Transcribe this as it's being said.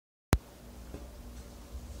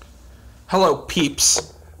Hello,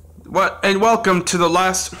 peeps. And welcome to the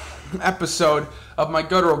last episode of my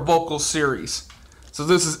Guttural vocal series. So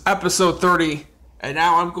this is episode 30, and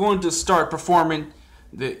now I'm going to start performing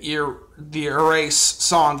the Erase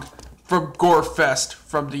song from Gorefest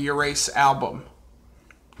from the Erase album.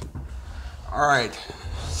 Alright,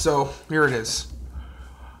 so here it is.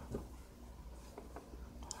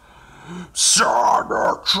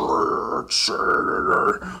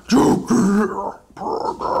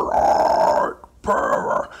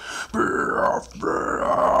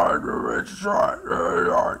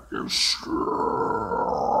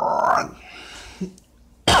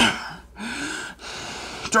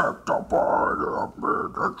 Take the body of me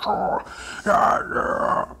to try,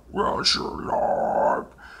 will you love?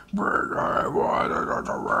 Bring everyone that's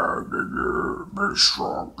around you, be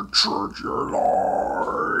strong to change your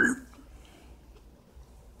life.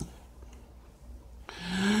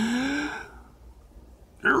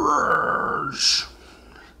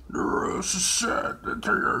 There is a set that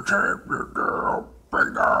you take me down,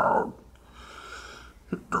 bring out.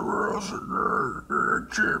 There is a need to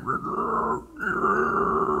keep me down,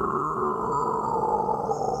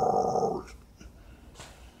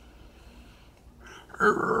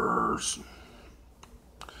 yes.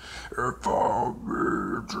 If I'll be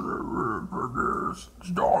to the reproduce,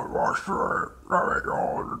 it's not my strength, I ain't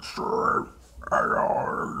all the strength, I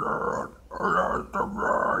all the I got the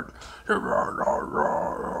man, the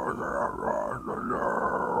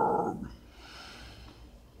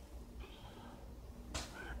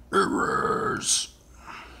it is.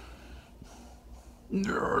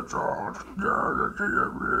 It's all together to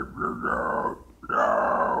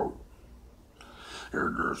now. You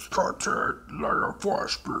just cut it like a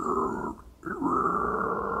flash beard.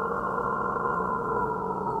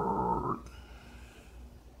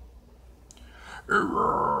 It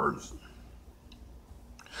is.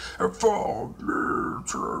 If all me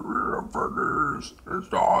to the finish, it's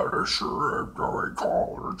not a shrimp that we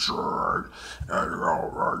call it shrimp, and all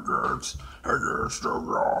against the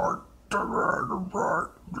rock, the random back,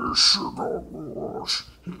 the sugar wash,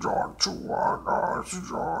 not to one us,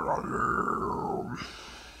 not a live.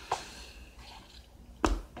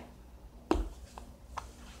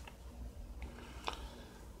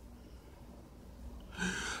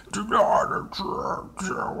 Do not attempt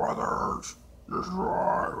to others. This is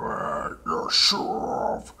why you're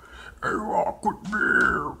soft and walk with me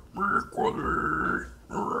equally.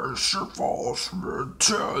 Erase your false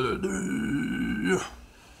mentality.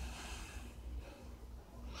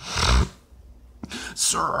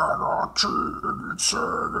 Sanity and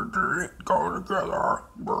insanity go together.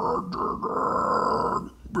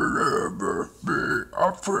 Believe me,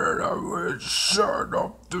 afraid I will set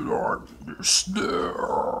up the Lord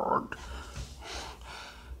snared.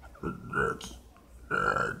 It's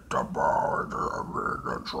the body of the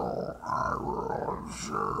control. I will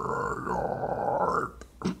say, Lord,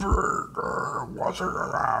 bring what's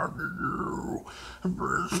around you.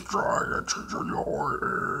 Be strong to your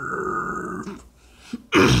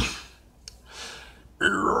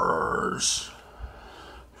ears.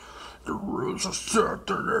 The rules are set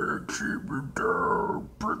that they keep me down,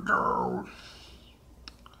 bring down.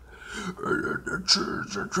 And then the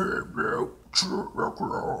cheese that keep me out to the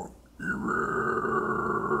ground.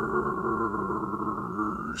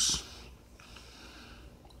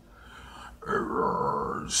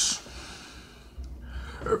 Erase.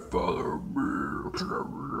 And follow me to the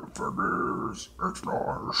finish. It's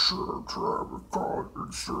not a shame to have a cause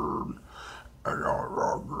concern. And I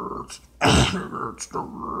love it. It's the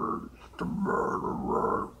ring, the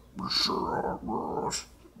murderer, the sheriff,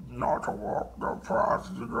 not to walk the path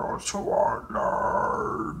to go to our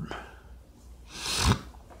name.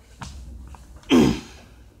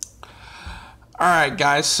 Alright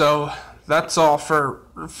guys, so that's all for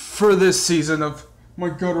this season of my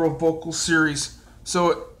Guttural vocal series.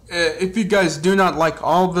 So if you guys do not like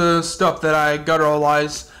all the stuff that I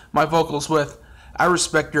gutturalize my vocals with, I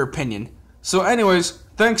respect your opinion. So anyways,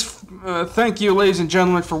 thank you ladies and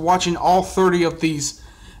gentlemen for watching all 30 of these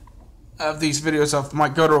videos of my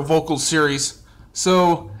Guttural vocal series.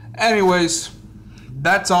 So anyways,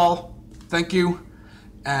 that's all. Thank you,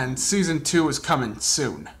 and season 2 is coming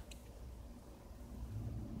soon.